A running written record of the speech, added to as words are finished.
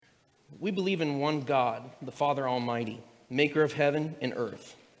We believe in one God, the Father Almighty, maker of heaven and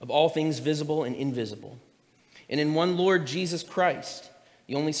earth, of all things visible and invisible, and in one Lord Jesus Christ,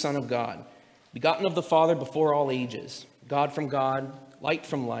 the only Son of God, begotten of the Father before all ages, God from God, light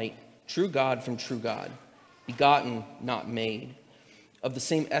from light, true God from true God, begotten, not made, of the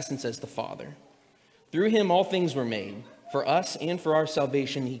same essence as the Father. Through him all things were made. For us and for our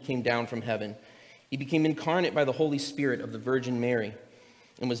salvation he came down from heaven. He became incarnate by the Holy Spirit of the Virgin Mary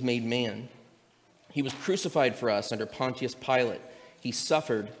and was made man. He was crucified for us under Pontius Pilate. He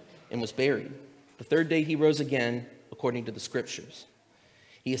suffered and was buried. The third day he rose again, according to the Scriptures.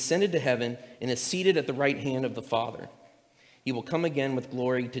 He ascended to heaven and is seated at the right hand of the Father. He will come again with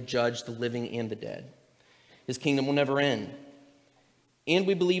glory to judge the living and the dead. His kingdom will never end. And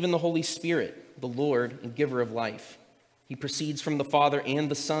we believe in the Holy Spirit, the Lord and giver of life. He proceeds from the Father and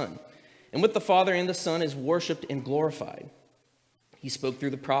the Son, and with the Father and the Son is worshiped and glorified. He spoke through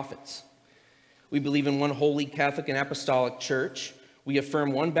the prophets. We believe in one holy Catholic and Apostolic Church. We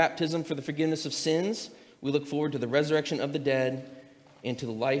affirm one baptism for the forgiveness of sins. We look forward to the resurrection of the dead and to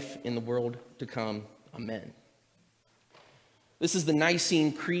the life in the world to come. Amen. This is the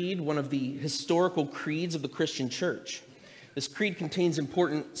Nicene Creed, one of the historical creeds of the Christian Church. This creed contains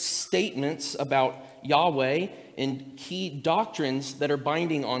important statements about Yahweh and key doctrines that are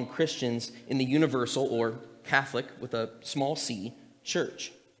binding on Christians in the universal, or Catholic with a small c,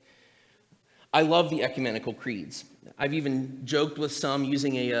 church. I love the ecumenical creeds. I've even joked with some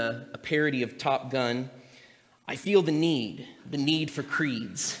using a parody of Top Gun. I feel the need for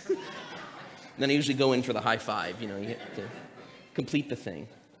creeds. And then I usually go in for the high five, you have to complete the thing.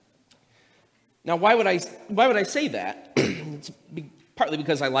 Now, why would I say that? It's partly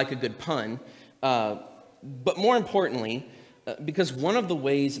because I like a good pun, but more importantly, because one of the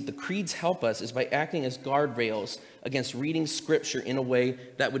ways that the creeds help us is by acting as guardrails against reading Scripture in a way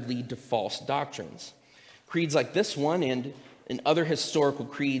that would lead to false doctrines. Creeds like this one and other historical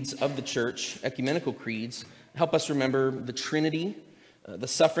creeds of the church, ecumenical creeds, help us remember the Trinity, the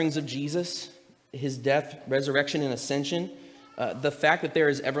sufferings of Jesus, his death, resurrection, and ascension, the fact that there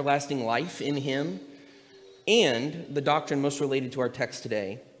is everlasting life in him, and the doctrine most related to our text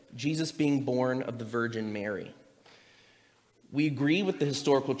today, Jesus being born of the Virgin Mary. We agree with the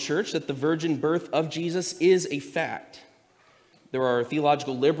historical church that the virgin birth of Jesus is a fact. There are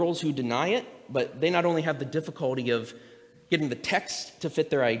theological liberals who deny it, but they not only have the difficulty of getting the text to fit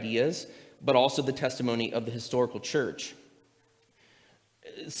their ideas, but also the testimony of the historical church.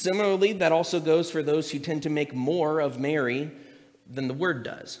 Similarly, that also goes for those who tend to make more of Mary than the Word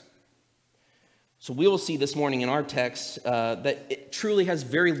does. So we will see this morning in our text that it truly has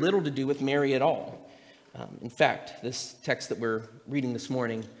very little to do with Mary at all. In fact, this text that we're reading this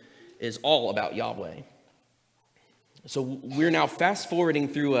morning is all about Yahweh. So we're now fast forwarding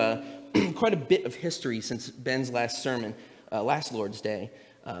through quite a bit of history since Ben's last sermon, last Lord's Day,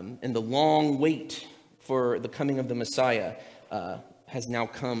 and the long wait for the coming of the Messiah has now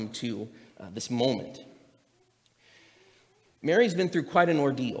come to this moment. Mary's been through quite an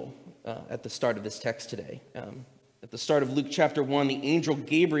ordeal at the start of this text today. At the start of Luke chapter 1, the angel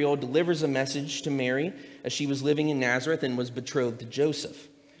Gabriel delivers a message to Mary as she was living in Nazareth and was betrothed to Joseph.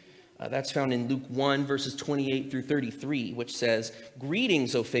 That's found in Luke 1, verses 28 through 33, which says,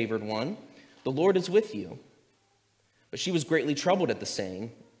 "Greetings, O favored one, the Lord is with you." But she was greatly troubled at the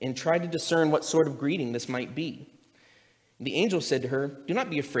saying and tried to discern what sort of greeting this might be. The angel said to her, "Do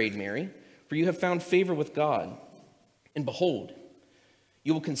not be afraid, Mary, for you have found favor with God. And behold,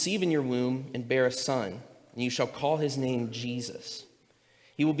 you will conceive in your womb and bear a son, and you shall call his name Jesus.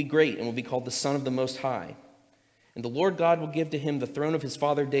 He will be great and will be called the Son of the Most High. And the Lord God will give to him the throne of his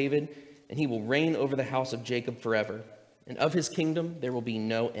father David, and he will reign over the house of Jacob forever. And of his kingdom there will be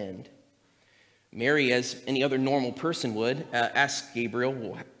no end." Mary, as any other normal person would, asks Gabriel,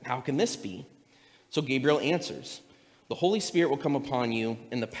 "Well, how can this be?" So Gabriel answers, "The Holy Spirit will come upon you,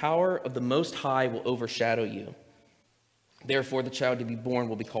 and the power of the Most High will overshadow you. Therefore, the child to be born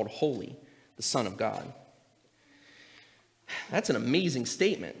will be called Holy, the Son of God." That's an amazing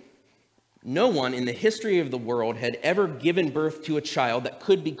statement. No one in the history of the world had ever given birth to a child that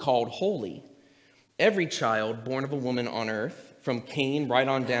could be called holy. Every child born of a woman on earth, from Cain right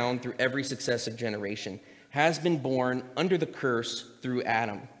on down through every successive generation, has been born under the curse through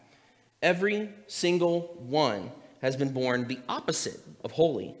Adam. Every single one has been born the opposite of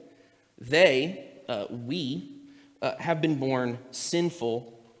holy. We have been born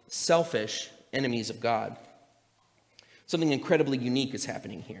sinful, selfish enemies of God. Something incredibly unique is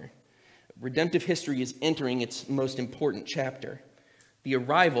happening here. Redemptive history is entering its most important chapter, the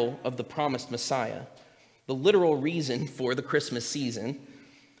arrival of the promised Messiah, the literal reason for the Christmas season,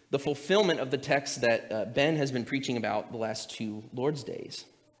 the fulfillment of the text that Ben has been preaching about the last two Lord's Days.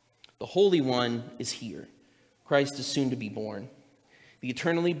 The Holy One is here. Christ is soon to be born. The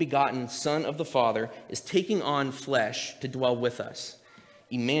eternally begotten Son of the Father is taking on flesh to dwell with us.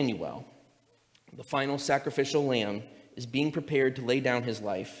 Emmanuel, the final sacrificial lamb, is being prepared to lay down his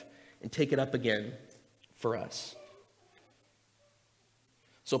life and take it up again for us.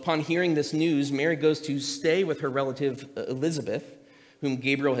 So upon hearing this news, Mary goes to stay with her relative Elizabeth, whom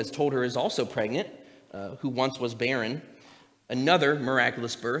Gabriel has told her is also pregnant, who once was barren. Another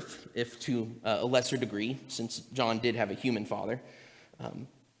miraculous birth, if to a lesser degree, since John did have a human father.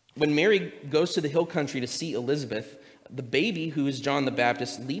 When Mary goes to the hill country to see Elizabeth, the baby, who is John the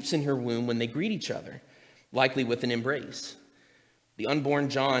Baptist, leaps in her womb when they greet each other, likely with an embrace. The unborn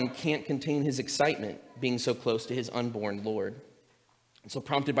John can't contain his excitement being so close to his unborn Lord. And so,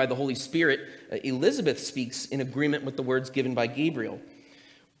 prompted by the Holy Spirit, Elizabeth speaks in agreement with the words given by Gabriel.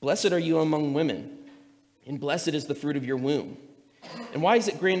 Blessed are you among women, and blessed is the fruit of your womb. And why is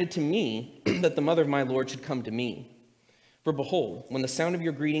it granted to me that the mother of my Lord should come to me? For behold, when the sound of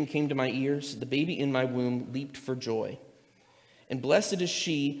your greeting came to my ears, the baby in my womb leaped for joy. And blessed is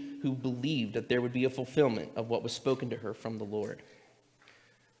she who believed that there would be a fulfillment of what was spoken to her from the Lord.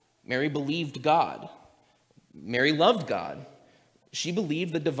 Mary believed God. Mary loved God. She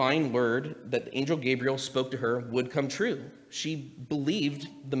believed the divine word that the angel Gabriel spoke to her would come true. She believed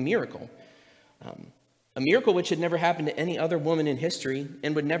the miracle. A miracle which had never happened to any other woman in history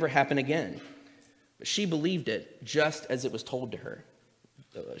and would never happen again. But she believed it just as it was told to her.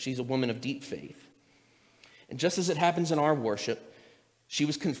 She's a woman of deep faith. And just as it happens in our worship, she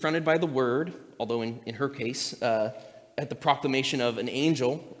was confronted by the word, although in her case, at the proclamation of an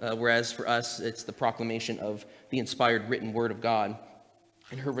angel, whereas for us, it's the proclamation of the inspired written word of God.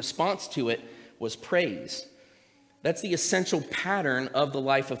 And her response to it was praise. That's the essential pattern of the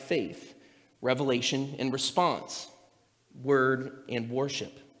life of faith: revelation and response, word and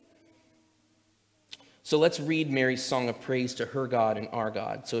worship. So let's read Mary's song of praise to her God and our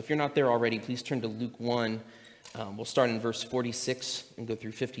God. So if you're not there already, please turn to Luke 1. We'll start in verse 46 and go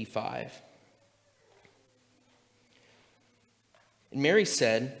through 55. And Mary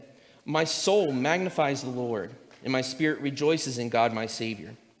said, "My soul magnifies the Lord, and my spirit rejoices in God my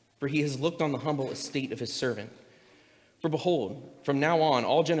Savior, for he has looked on the humble estate of his servant. For behold, from now on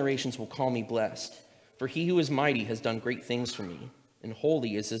all generations will call me blessed, for he who is mighty has done great things for me, and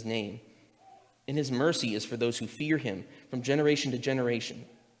holy is his name. And his mercy is for those who fear him from generation to generation.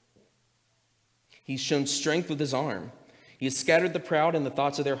 He's shown strength with his arm. He has scattered the proud in the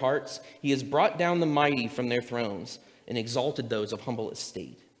thoughts of their hearts. He has brought down the mighty from their thrones and exalted those of humble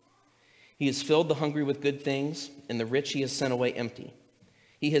estate. He has filled the hungry with good things, and the rich he has sent away empty.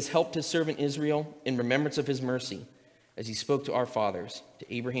 He has helped his servant Israel in remembrance of his mercy, as he spoke to our fathers,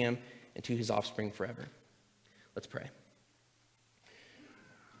 to Abraham, and to his offspring forever." Let's pray.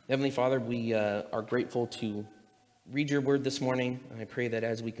 Heavenly Father, we are grateful to read your word this morning. And I pray that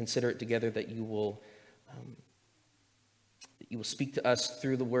as we consider it together, that you will speak to us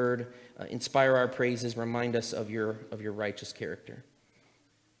through the word, inspire our praises, remind us of your righteous character.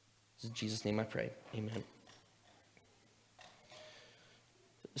 In Jesus' name I pray. Amen.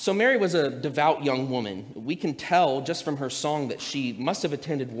 So Mary was a devout young woman. We can tell just from her song that she must have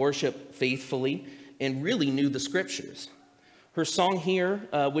attended worship faithfully and really knew the scriptures. Her song here,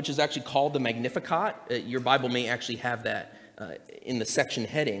 which is actually called the Magnificat, your Bible may actually have that in the section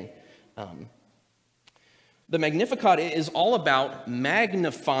heading. The Magnificat is all about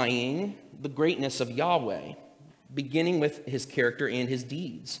magnifying the greatness of Yahweh, beginning with his character and his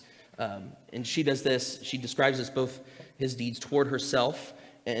deeds. And she does this, she describes this both his deeds toward herself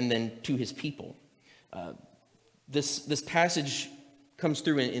and then to his people. This passage comes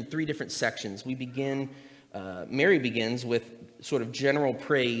through in three different sections. Mary begins with sort of general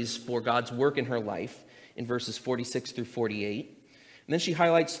praise for God's work in her life in verses 46 through 48. And then she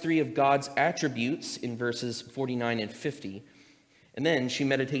highlights three of God's attributes in verses 49 and 50. And then she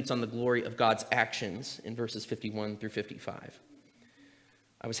meditates on the glory of God's actions in verses 51 through 55.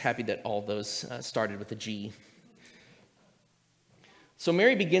 I was happy that all those started with a G. So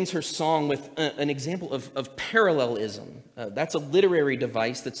Mary begins her song with an example of parallelism. That's a literary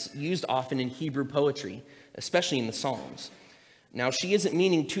device that's used often in Hebrew poetry, especially in the Psalms. Now, she isn't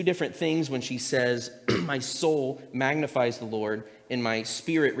meaning two different things when she says, "My soul magnifies the Lord, and my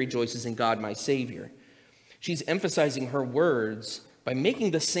spirit rejoices in God my Savior." She's emphasizing her words by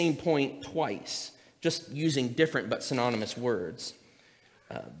making the same point twice, just using different but synonymous words.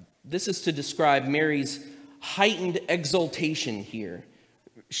 This is to describe Mary's heightened exaltation here.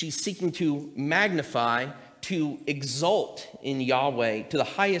 She's seeking to magnify to exalt in Yahweh to the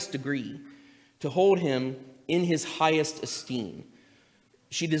highest degree, to hold him in his highest esteem.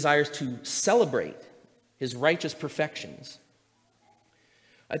 She desires to celebrate his righteous perfections.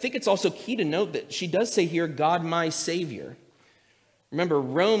 I think it's also key to note that she does say here, God my Savior. Remember,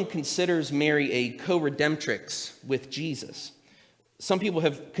 Rome considers Mary a co-redemptrix with Jesus. Some people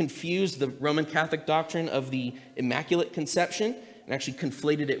have confused the Roman Catholic doctrine of the Immaculate Conception and actually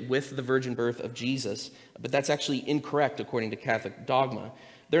conflated it with the virgin birth of Jesus. But that's actually incorrect according to Catholic dogma.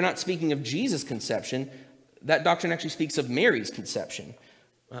 They're not speaking of Jesus' conception. That doctrine actually speaks of Mary's conception.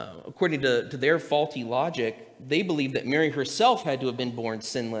 According to their faulty logic, they believe that Mary herself had to have been born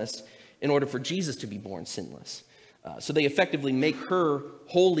sinless in order for Jesus to be born sinless. So they effectively make her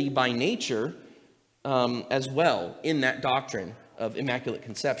holy by nature as well in that doctrine of Immaculate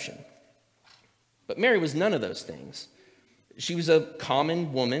Conception. But Mary was none of those things. She was a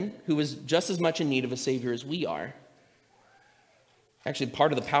common woman who was just as much in need of a Savior as we are. Actually,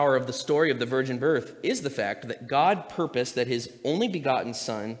 part of the power of the story of the virgin birth is the fact that God purposed that his only begotten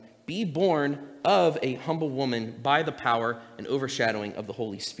Son be born of a humble woman by the power and overshadowing of the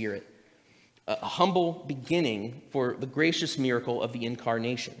Holy Spirit. A humble beginning for the gracious miracle of the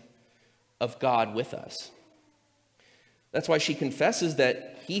incarnation of God with us. That's why she confesses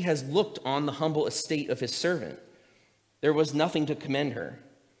that he has looked on the humble estate of his servant. There was nothing to commend her.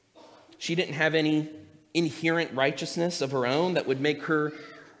 She didn't have any inherent righteousness of her own that would make her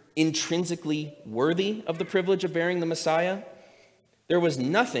intrinsically worthy of the privilege of bearing the Messiah. There was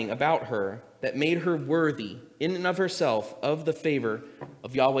nothing about her that made her worthy in and of herself of the favor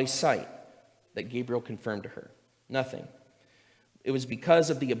of Yahweh's sight that Gabriel confirmed to her. Nothing. It was because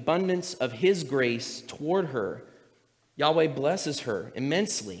of the abundance of his grace toward her. Yahweh blesses her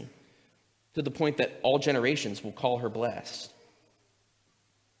immensely to the point that all generations will call her blessed.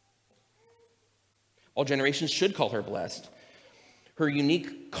 All generations should call her blessed. Her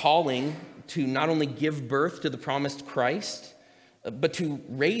unique calling to not only give birth to the promised Christ, but to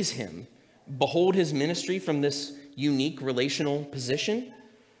raise him, behold his ministry from this unique relational position,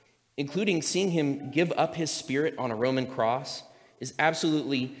 including seeing him give up his spirit on a Roman cross, is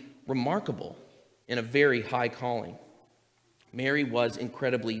absolutely remarkable and a very high calling. Mary was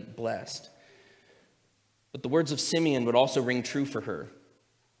incredibly blessed. But the words of Simeon would also ring true for her.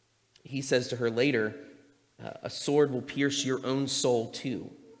 He says to her later, a sword will pierce your own soul too.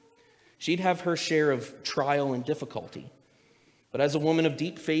 She'd have her share of trial and difficulty. But as a woman of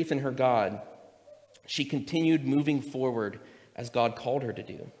deep faith in her God, she continued moving forward as God called her to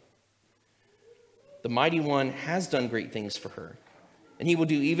do. The Mighty One has done great things for her, and he will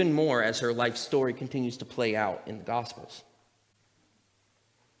do even more as her life story continues to play out in the Gospels.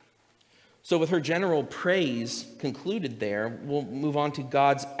 So with her general praise concluded there, we'll move on to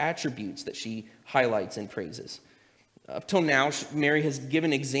God's attributes that she highlights and praises. Up till now, Mary has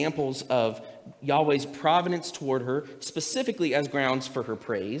given examples of Yahweh's providence toward her, specifically as grounds for her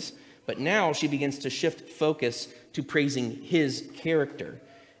praise. But now she begins to shift focus to praising his character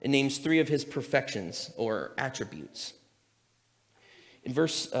and names three of his perfections or attributes. In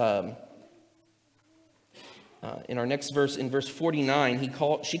our next verse, in verse 49,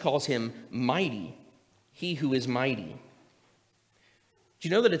 she calls him mighty, he who is mighty. Do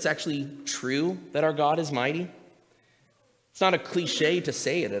you know that it's actually true that our God is mighty? It's not a cliche to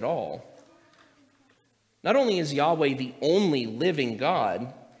say it at all. Not only is Yahweh the only living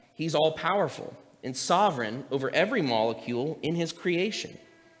God, he's all-powerful and sovereign over every molecule in his creation.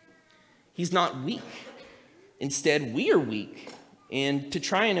 He's not weak. Instead, we are weak. And to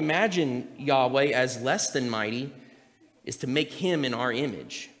try and imagine Yahweh as less than mighty is to make him in our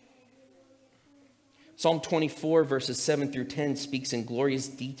image. Psalm 24, verses 7 through 10 speaks in glorious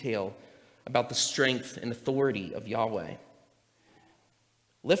detail about the strength and authority of Yahweh.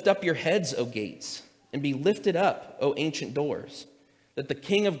 Lift up your heads, O gates, and be lifted up, O ancient doors, that the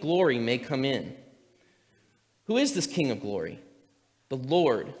King of glory may come in. Who is this King of glory? The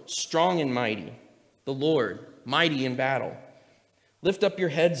Lord, strong and mighty, the Lord, mighty in battle. Lift up your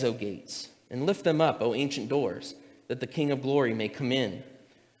heads, O gates, and lift them up, O ancient doors, that the King of glory may come in.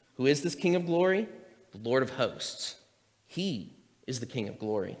 Who is this King of glory? The Lord of hosts. He is the King of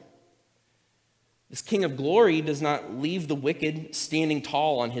glory. This King of glory does not leave the wicked standing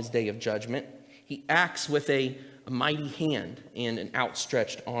tall on his day of judgment. He acts with a mighty hand and an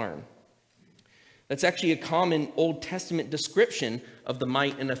outstretched arm. That's actually a common Old Testament description of the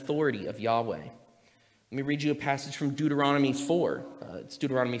might and authority of Yahweh. Let me read you a passage from Deuteronomy 4. It's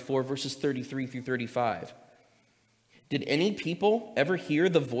Deuteronomy 4, verses 33 through 35. Did any people ever hear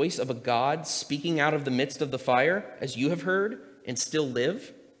the voice of a God speaking out of the midst of the fire, as you have heard, and still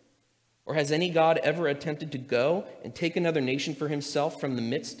live? Or has any God ever attempted to go and take another nation for himself from the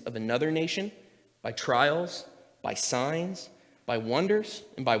midst of another nation by trials, by signs, by wonders,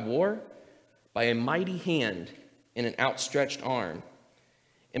 and by war, by a mighty hand and an outstretched arm,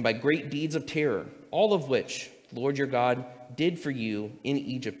 and by great deeds of terror, all of which the Lord your God did for you in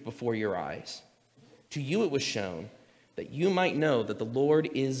Egypt before your eyes? To you it was shown that you might know that the Lord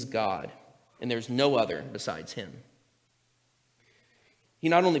is God, and there's no other besides him. He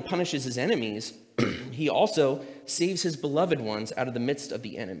not only punishes his enemies, he also saves his beloved ones out of the midst of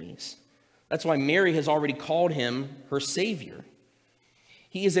the enemies. That's why Mary has already called him her Savior.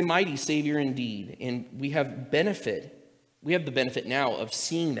 He is a mighty Savior indeed, and we have the benefit now of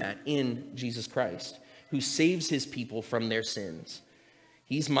seeing that in Jesus Christ, who saves his people from their sins.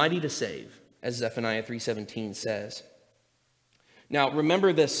 He's mighty to save, as Zephaniah 3:17 says. Now,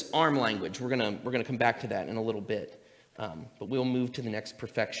 remember this arm language. We're gonna come back to that in a little bit. But we'll move to the next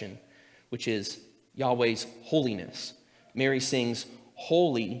perfection, which is Yahweh's holiness. Mary sings,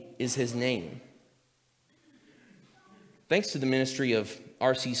 "Holy is his name." Thanks to the ministry of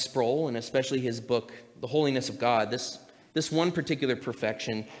R.C. Sproul, and especially his book, The Holiness of God, this one particular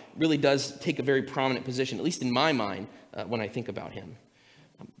perfection really does take a very prominent position, at least in my mind, when I think about him.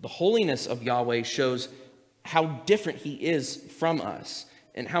 The holiness of Yahweh shows how different he is from us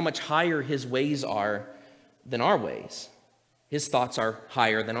and how much higher his ways are than our ways. His thoughts are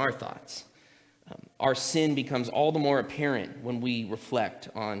higher than our thoughts. Our sin becomes all the more apparent when we reflect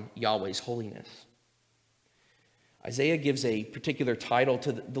on Yahweh's holiness. Isaiah gives a particular title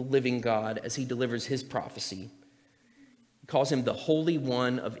to the living God as he delivers his prophecy. He calls him the Holy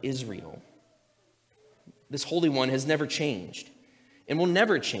One of Israel. This Holy One has never changed and will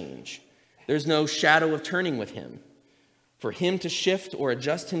never change. There's no shadow of turning with him. For him to shift or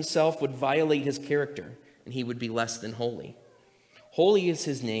adjust himself would violate his character, and he would be less than holy. Holy is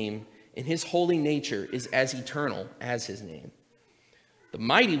his name, and his holy nature is as eternal as his name. The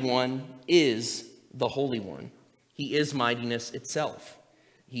mighty one is the Holy One. He is mightiness itself.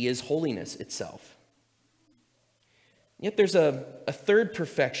 He is holiness itself. Yet there's a third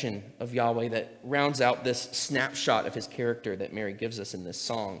perfection of Yahweh that rounds out this snapshot of his character that Mary gives us in this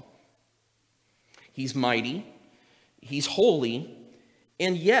song. He's mighty, he's holy,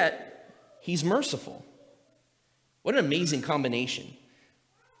 and yet he's merciful. What an amazing combination.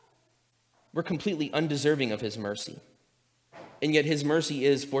 We're completely undeserving of his mercy. And yet his mercy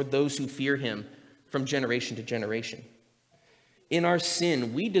is for those who fear him from generation to generation. In our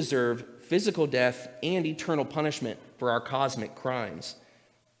sin, we deserve physical death and eternal punishment for our cosmic crimes.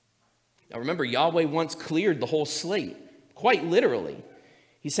 Now remember, Yahweh once cleared the whole slate, quite literally.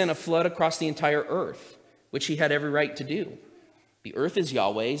 He sent a flood across the entire earth, which he had every right to do. The earth is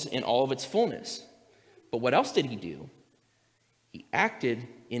Yahweh's in all of its fullness. But what else did he do? He acted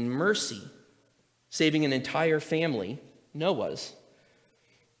in mercy, saving an entire family, Noah's.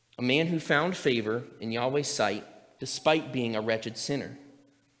 A man who found favor in Yahweh's sight despite being a wretched sinner.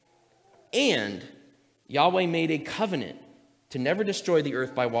 And Yahweh made a covenant to never destroy the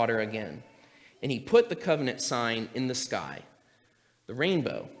earth by water again. And he put the covenant sign in the sky, the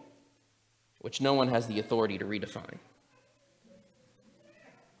rainbow, which no one has the authority to redefine.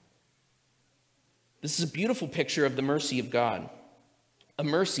 This is a beautiful picture of the mercy of God, a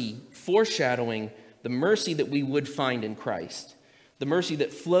mercy foreshadowing the mercy that we would find in Christ, the mercy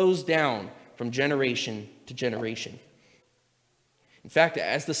that flows down from generation to generation. In fact,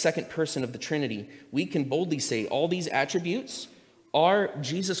 as the second person of the Trinity, we can boldly say all these attributes are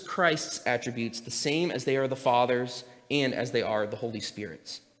Jesus Christ's attributes, the same as they are the Father's and as they are the Holy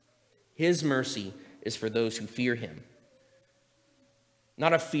Spirit's. His mercy is for those who fear him.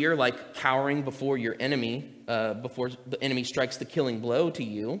 Not a fear like cowering before your enemy, before the enemy strikes the killing blow to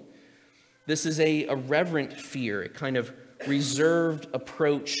you. This is a reverent fear, a kind of reserved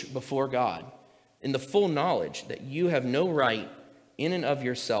approach before God, in the full knowledge that you have no right in and of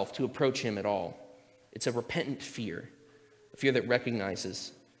yourself to approach him at all. It's a repentant fear, a fear that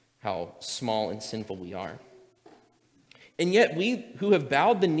recognizes how small and sinful we are. And yet we who have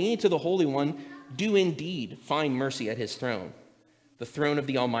bowed the knee to the Holy One do indeed find mercy at his throne, the throne of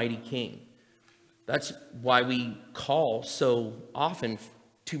the Almighty King. That's why we call so often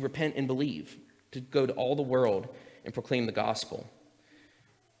to repent and believe, to go to all the world and proclaim the gospel.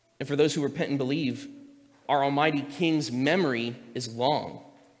 And for those who repent and believe, our Almighty King's memory is long.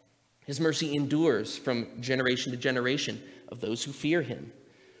 His mercy endures from generation to generation of those who fear him.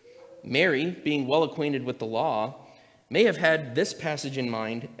 Mary, being well acquainted with the law, may have had this passage in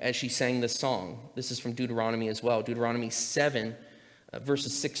mind as she sang this song. This is from Deuteronomy as well, Deuteronomy 7,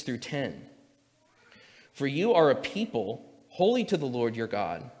 verses 6 through 10. For you are a people holy to the Lord your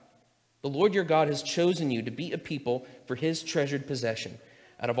God. The Lord your God has chosen you to be a people for his treasured possession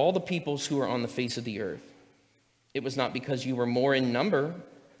out of all the peoples who are on the face of the earth. It was not because you were more in number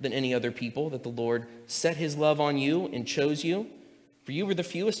than any other people that the Lord set his love on you and chose you, for you were the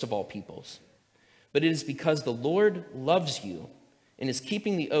fewest of all peoples. But it is because the Lord loves you and is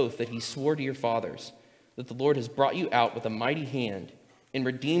keeping the oath that he swore to your fathers, that the Lord has brought you out with a mighty hand and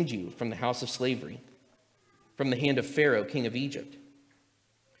redeemed you from the house of slavery, from the hand of Pharaoh, king of Egypt.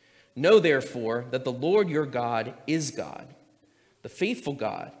 Know therefore that the Lord your God is God, the faithful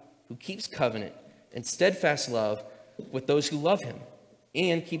God who keeps covenant and steadfast love with those who love him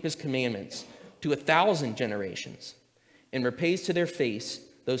and keep his commandments to 1,000 generations, and repays to their face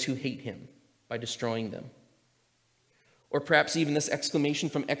those who hate him by destroying them. Or perhaps even this exclamation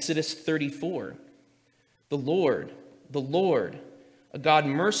from Exodus 34, the Lord, a God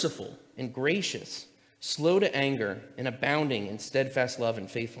merciful and gracious, slow to anger and abounding in steadfast love and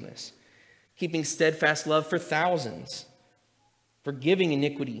faithfulness, keeping steadfast love for thousands, forgiving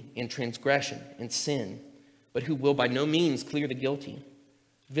iniquity and transgression and sin, but who will by no means clear the guilty,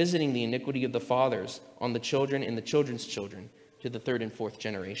 visiting the iniquity of the fathers on the children and the children's children to the third and fourth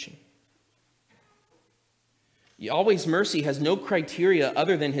generation. Yahweh's mercy has no criteria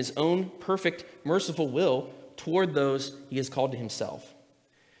other than his own perfect, merciful will toward those he has called to himself.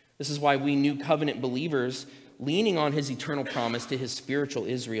 This is why we new covenant believers, leaning on his eternal promise to his spiritual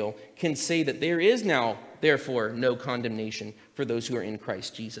Israel, can say that there is now, therefore, no condemnation for those who are in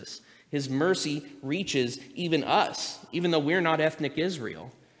Christ Jesus. His mercy reaches even us, even though we're not ethnic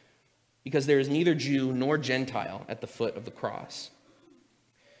Israel, because there is neither Jew nor Gentile at the foot of the cross.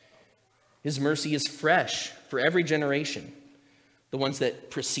 His mercy is fresh for every generation. The ones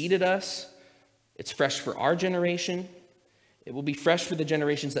that preceded us, it's fresh for our generation. It will be fresh for the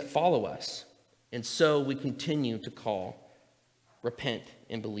generations that follow us. And so we continue to call, repent,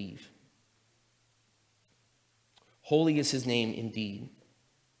 and believe. Holy is his name indeed.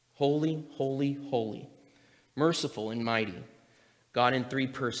 Holy, holy, holy. Merciful and mighty. God in three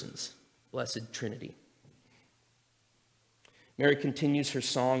persons. Blessed Trinity. Mary continues her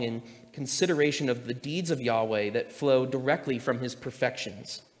song in consideration of the deeds of Yahweh that flow directly from his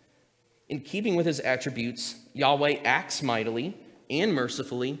perfections. In keeping with his attributes, Yahweh acts mightily and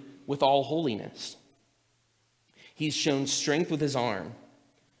mercifully with all holiness. He's shown strength with his arm.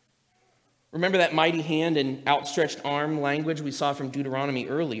 Remember that mighty hand and outstretched arm language we saw from Deuteronomy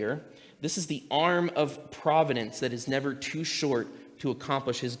earlier? This is the arm of providence that is never too short to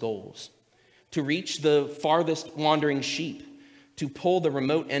accomplish his goals, to reach the farthest wandering sheep, to pull the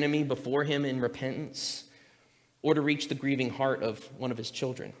remote enemy before him in repentance, or to reach the grieving heart of one of his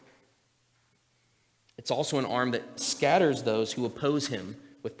children. It's also an arm that scatters those who oppose him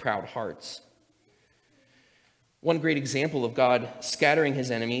with proud hearts. One great example of God scattering his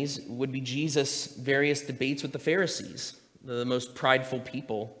enemies would be Jesus' various debates with the Pharisees, the most prideful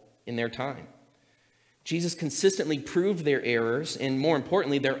people in their time. Jesus consistently proved their errors and, more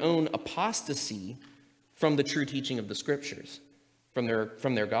importantly, their own apostasy from the true teaching of the Scriptures, from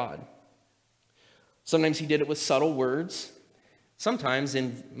their God. Sometimes he did it with subtle words, sometimes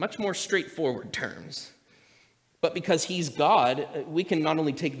in much more straightforward terms. But because he's God, we can not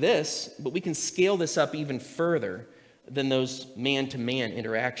only take this, but we can scale this up even further than those man-to-man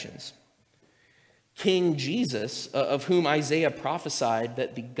interactions. King Jesus, of whom Isaiah prophesied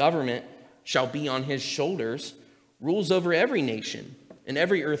that the government shall be on his shoulders, rules over every nation and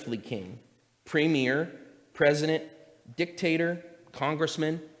every earthly king, premier, president, dictator,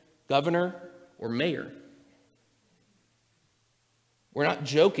 congressman, governor, or mayor. We're not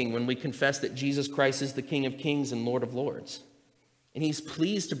joking when we confess that Jesus Christ is the King of Kings and Lord of Lords. And he's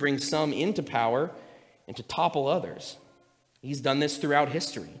pleased to bring some into power and to topple others. He's done this throughout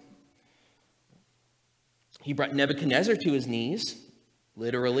history. He brought Nebuchadnezzar to his knees,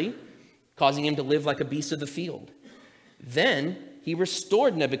 literally, causing him to live like a beast of the field. Then he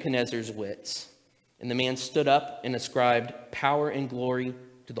restored Nebuchadnezzar's wits, and the man stood up and ascribed power and glory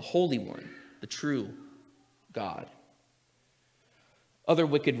to the Holy One, the true God. Other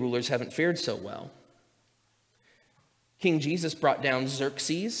wicked rulers haven't fared so well. King Jesus brought down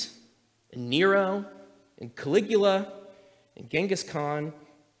Xerxes and Nero and Caligula and Genghis Khan,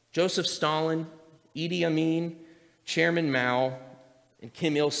 Joseph Stalin, Idi Amin, Chairman Mao, and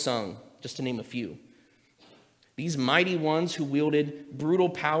Kim Il-sung, just to name a few. These mighty ones who wielded brutal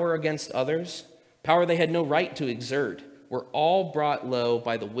power against others, power they had no right to exert, were all brought low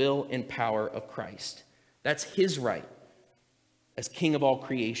by the will and power of Christ. That's his right as King of all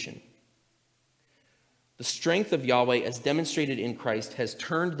creation. The strength of Yahweh, as demonstrated in Christ, has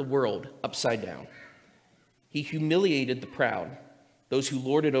turned the world upside down. He humiliated the proud, those who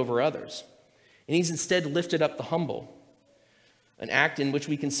lord it over others. And he's instead lifted up the humble, an act in which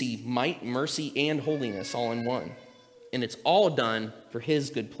we can see might, mercy, and holiness all in one. And it's all done for his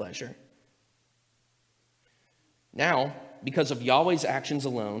good pleasure. Now, because of Yahweh's actions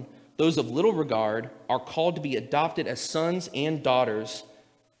alone, those of little regard are called to be adopted as sons and daughters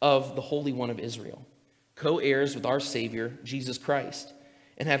of the Holy One of Israel, co-heirs with our Savior, Jesus Christ,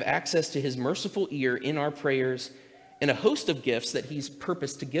 and have access to his merciful ear in our prayers and a host of gifts that he's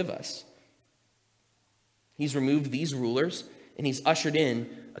purposed to give us. He's removed these rulers, and he's ushered in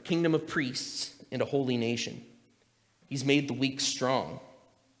a kingdom of priests and a holy nation. He's made the weak strong.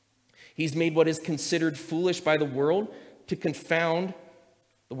 He's made what is considered foolish by the world to confound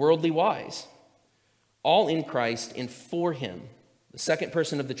the worldly wise. All in Christ and for him, the second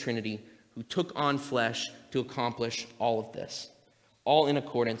person of the Trinity, who took on flesh to accomplish all of this, all in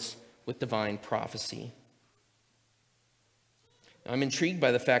accordance with divine prophecy. Now, I'm intrigued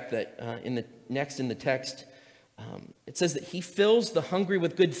by the fact that in the text, it says that he fills the hungry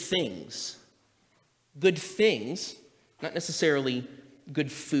with good things. Good things, not necessarily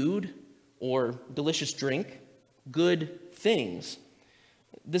good food or delicious drink, good things.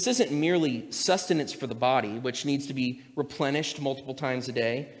 This isn't merely sustenance for the body, which needs to be replenished multiple times a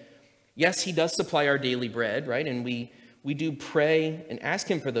day. Yes, he does supply our daily bread, right? And we do pray and ask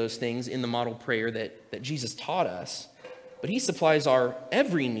him for those things in the model prayer that Jesus taught us. But he supplies our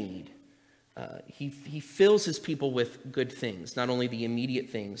every need. He fills his people with good things, not only the immediate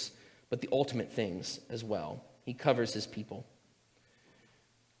things, but the ultimate things as well. He covers his people.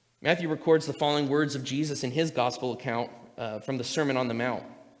 Matthew records the following words of Jesus in his gospel account from the Sermon on the Mount.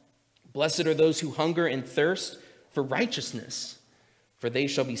 Blessed are those who hunger and thirst for righteousness, for they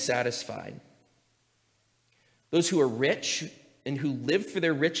shall be satisfied. Those who are rich and who live for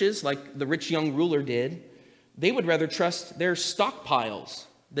their riches, like the rich young ruler did, they would rather trust their stockpiles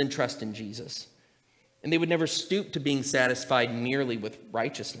than trust in Jesus. And they would never stoop to being satisfied merely with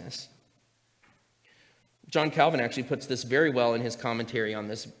righteousness. John Calvin actually puts this very well in his commentary on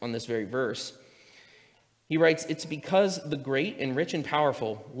this very verse. He writes, "It's because the great and rich and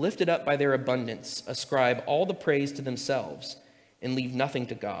powerful, lifted up by their abundance, ascribe all the praise to themselves and leave nothing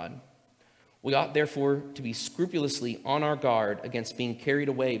to God. We ought therefore to be scrupulously on our guard against being carried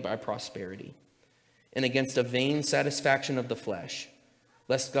away by prosperity and against a vain satisfaction of the flesh,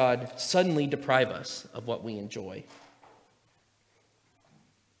 lest God suddenly deprive us of what we enjoy."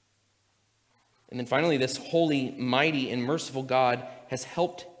 And then finally, this holy, mighty, and merciful God has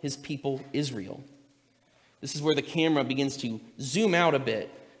helped his people Israel. This is where the camera begins to zoom out a bit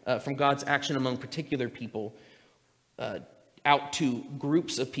from God's action among particular people out to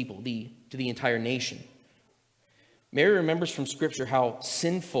groups of people, to the entire nation. Mary remembers from Scripture how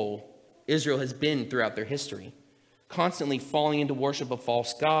sinful Israel has been throughout their history, constantly falling into worship of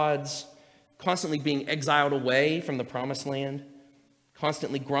false gods, constantly being exiled away from the promised land,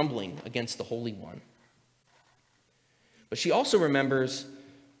 constantly grumbling against the Holy One. But she also remembers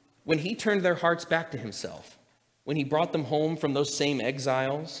when he turned their hearts back to himself, when he brought them home from those same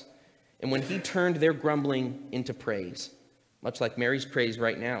exiles, and when he turned their grumbling into praise, much like Mary's praise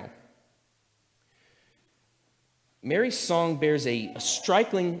right now. Mary's song bears a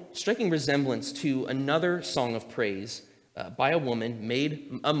striking resemblance to another song of praise by a woman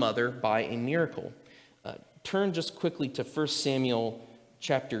made a mother by a miracle. Turn just quickly to 1 Samuel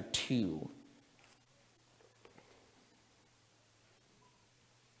chapter 2.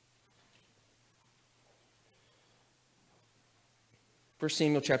 First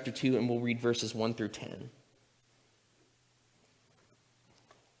Samuel chapter 2, and we'll read verses 1 through 10.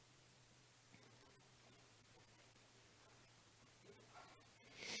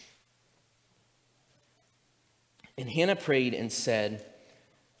 And Hannah prayed and said,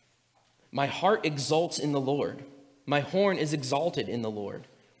 "My heart exults in the Lord. My horn is exalted in the Lord.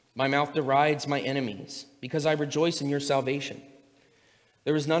 My mouth derides my enemies, because I rejoice in your salvation.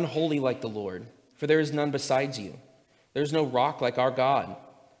 There is none holy like the Lord, for there is none besides you. There is no rock like our God.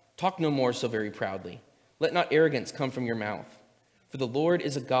 Talk no more so very proudly. Let not arrogance come from your mouth. For the Lord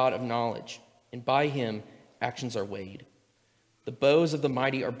is a God of knowledge, and by him actions are weighed. The bows of the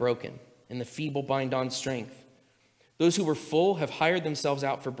mighty are broken, and the feeble bind on strength. Those who were full have hired themselves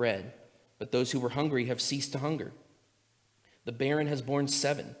out for bread, but those who were hungry have ceased to hunger. The barren has borne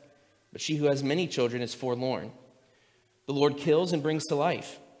 7, but she who has many children is forlorn. The Lord kills and brings to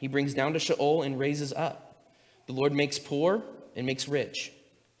life. He brings down to Sheol and raises up. The Lord makes poor and makes rich.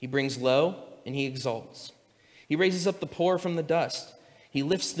 He brings low and he exalts. He raises up the poor from the dust. He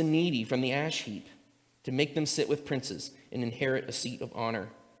lifts the needy from the ash heap to make them sit with princes and inherit a seat of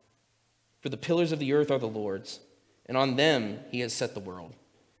honor. For the pillars of the earth are the Lord's, and on them he has set the world.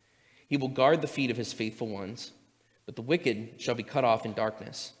 He will guard the feet of his faithful ones, but the wicked shall be cut off in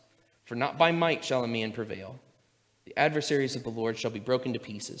darkness. For not by might shall a man prevail. The adversaries of the Lord shall be broken to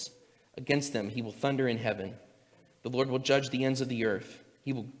pieces. Against them he will thunder in heaven. The Lord will judge the ends of the earth.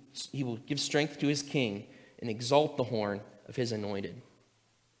 He will give strength to his king and exalt the horn of his anointed.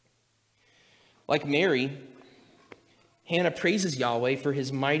 Like Mary, Hannah praises Yahweh for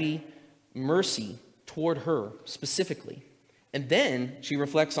his mighty mercy toward her specifically. And then she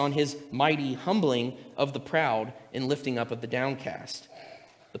reflects on his mighty humbling of the proud and lifting up of the downcast,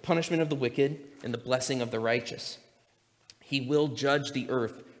 the punishment of the wicked and the blessing of the righteous. He will judge the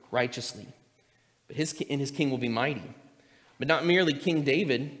earth righteously, but his king will be mighty. But not merely King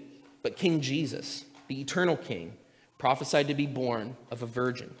David, but King Jesus, the eternal king, prophesied to be born of a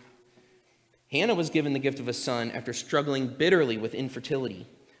virgin. Hannah was given the gift of a son after struggling bitterly with infertility,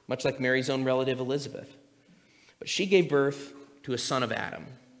 much like Mary's own relative Elizabeth. But she gave birth to a son of Adam,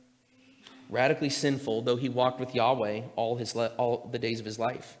 radically sinful, though he walked with Yahweh all the days of his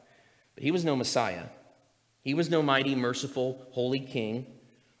life. But he was no Messiah. He was no mighty, merciful, holy king.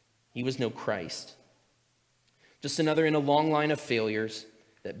 He was no Christ. Just another in a long line of failures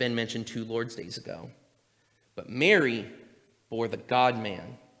that Ben mentioned 2 Lord's Days ago. But Mary bore the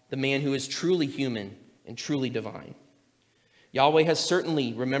God-man, the man who is truly human and truly divine. Yahweh has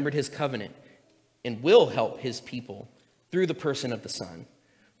certainly remembered his covenant and will help his people through the person of the Son.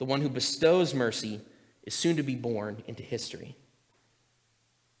 The one who bestows mercy is soon to be born into history.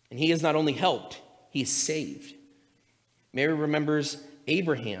 And he is not only helped, he is saved. Mary remembers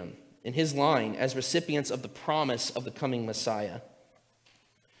Abraham and his line as recipients of the promise of the coming Messiah.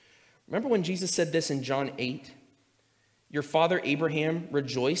 Remember when Jesus said this in John 8? Your father Abraham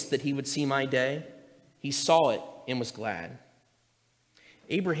rejoiced that he would see my day. He saw it and was glad.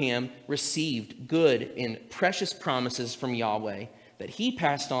 Abraham received good and precious promises from Yahweh that he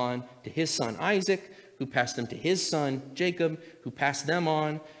passed on to his son Isaac, who passed them to his son Jacob, who passed them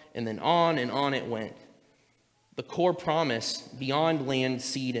on and on it went. The core promise beyond land,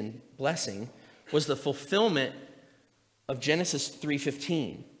 seed, and blessing was the fulfillment of Genesis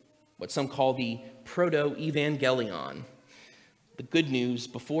 3:15, what some call the proto-evangelion, the good news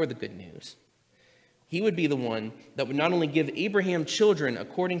before the good news. He would be the one that would not only give Abraham children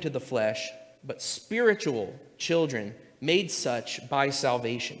according to the flesh, but spiritual children made such by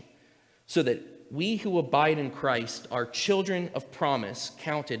salvation, so that we who abide in Christ are children of promise,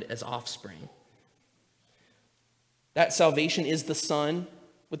 counted as offspring. That salvation is the Son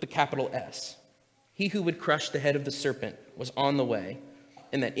with the capital S. He who would crush the head of the serpent was on the way,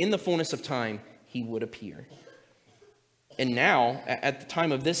 and that in the fullness of time he would appear. And now, at the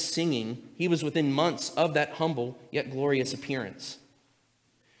time of this singing, he was within months of that humble yet glorious appearance.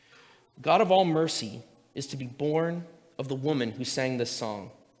 God of all mercy is to be born of the woman who sang this song.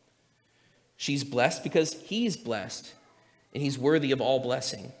 She's blessed because he's blessed, and he's worthy of all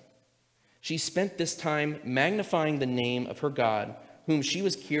blessing. She spent this time magnifying the name of her God, whom she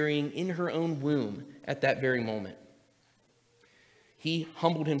was carrying in her own womb at that very moment. He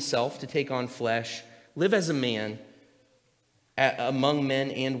humbled himself to take on flesh, live as a man among men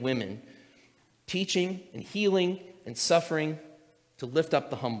and women, teaching and healing and suffering to lift up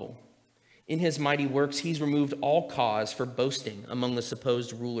the humble. In his mighty works, he's removed all cause for boasting among the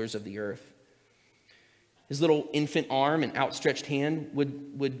supposed rulers of the earth. His little infant arm and outstretched hand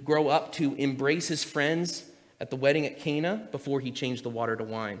would grow up to embrace his friends at the wedding at Cana before he changed the water to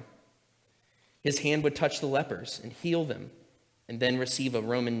wine. His hand would touch the lepers and heal them, and then receive a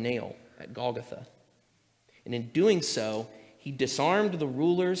Roman nail at Golgotha. And in doing so, he disarmed the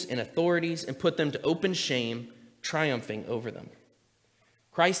rulers and authorities and put them to open shame, triumphing over them.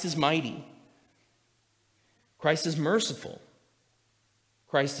 Christ is mighty. Christ is merciful.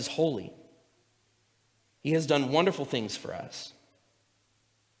 Christ is holy. He has done wonderful things for us,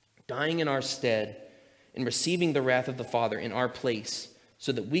 dying in our stead and receiving the wrath of the Father in our place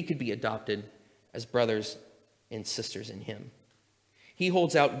so that we could be adopted as brothers and sisters in him. He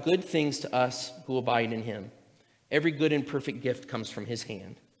holds out good things to us who abide in him. Every good and perfect gift comes from his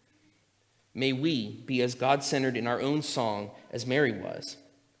hand. May we be as God-centered in our own song as Mary was.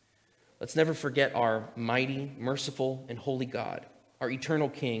 Let's never forget our mighty, merciful, and holy God, our eternal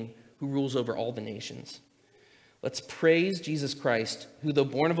King who rules over all the nations. Let's praise Jesus Christ, who, though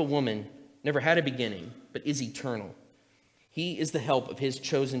born of a woman, never had a beginning, but is eternal. He is the help of his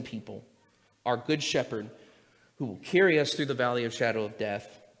chosen people, our good shepherd, who will carry us through the valley of shadow of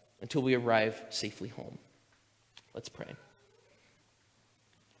death until we arrive safely home. Let's pray.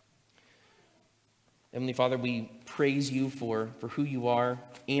 Heavenly Father, we praise you for who you are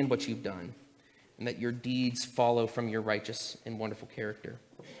and what you've done. and that your deeds follow from your righteous and wonderful character.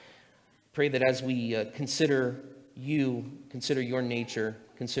 Pray that as we consider you, consider your nature,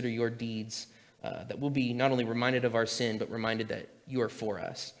 consider your deeds, that we'll be not only reminded of our sin, but reminded that you are for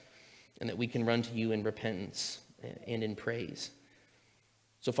us, and that we can run to you in repentance and in praise.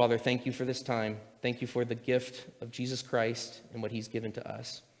 So, Father, thank you for this time. Thank you for the gift of Jesus Christ and what he's given to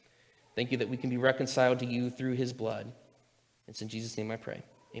us. Thank you that we can be reconciled to you through his blood. It's in Jesus' name I pray.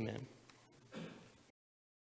 Amen.